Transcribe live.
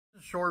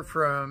Short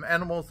from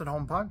Animals at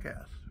Home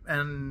Podcast.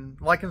 And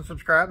like and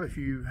subscribe if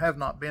you have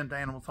not been to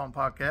Animals Home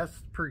Podcast.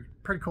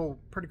 Pretty cool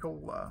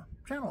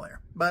channel there.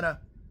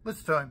 But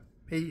listen to him.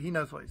 He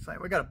knows what he's saying.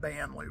 We got to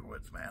ban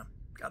Leibowits, man.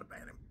 Got to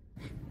ban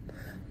him.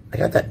 I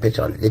got that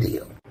bitch on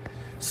video.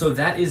 So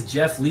that is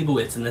Jeff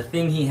Leibowits, and the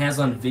thing he has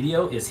on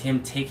video is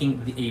him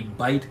taking a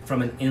bite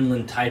from an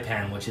inland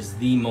taipan, which is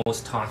the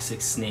most toxic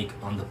snake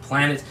on the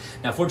planet.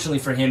 Now, fortunately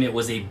for him, it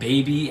was a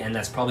baby, and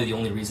that's probably the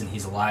only reason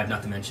he's alive,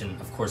 not to mention,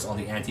 of course, all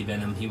the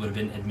anti-venom he would have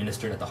been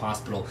administered at the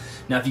hospital.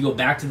 Now, if you go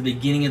back to the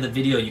beginning of the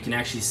video, you can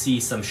actually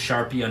see some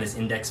Sharpie on his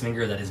index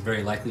finger. That is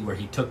very likely where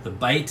he took the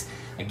bite.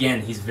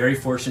 Again, he's very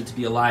fortunate to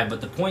be alive,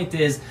 but the point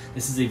is,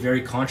 this is a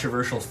very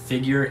controversial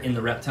figure in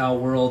the reptile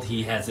world.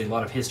 He has a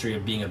lot of history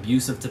of being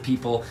abusive to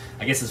people.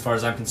 I guess as far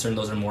as I'm concerned,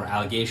 those are more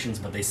allegations,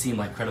 but they seem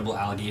like credible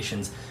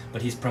allegations.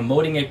 But he's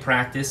promoting a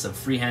practice of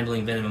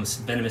free-handling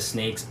venomous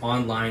snakes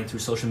online through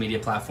social media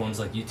platforms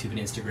like YouTube and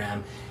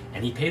Instagram,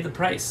 and he paid the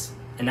price.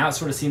 And now it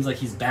sort of seems like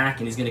he's back,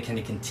 and he's going to kind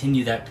of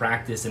continue that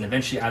practice and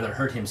eventually either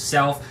hurt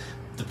himself,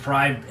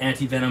 deprive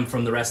anti-venom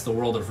from the rest of the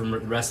world or from the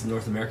rest of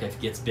North America if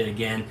he gets bit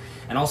again,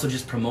 and also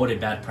just promote a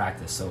bad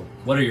practice. So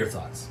what are your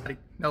thoughts?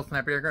 Nelson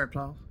Happy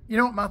Reptiles. You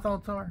know what my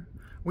thoughts are?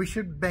 We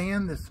should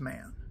ban this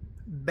man.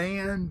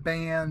 Ban,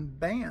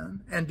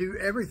 and do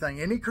everything.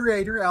 Any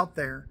creator out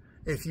there,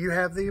 if you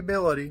have the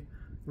ability,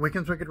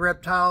 Wickens Wicked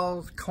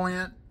Reptiles,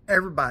 Clint,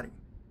 everybody.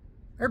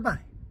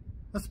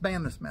 Let's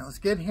ban this man. Let's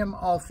get him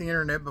off the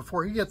internet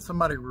before he gets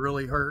somebody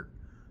really hurt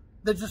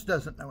that just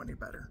doesn't know any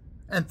better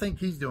and think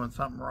he's doing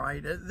something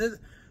right.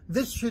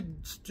 This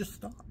should just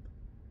stop.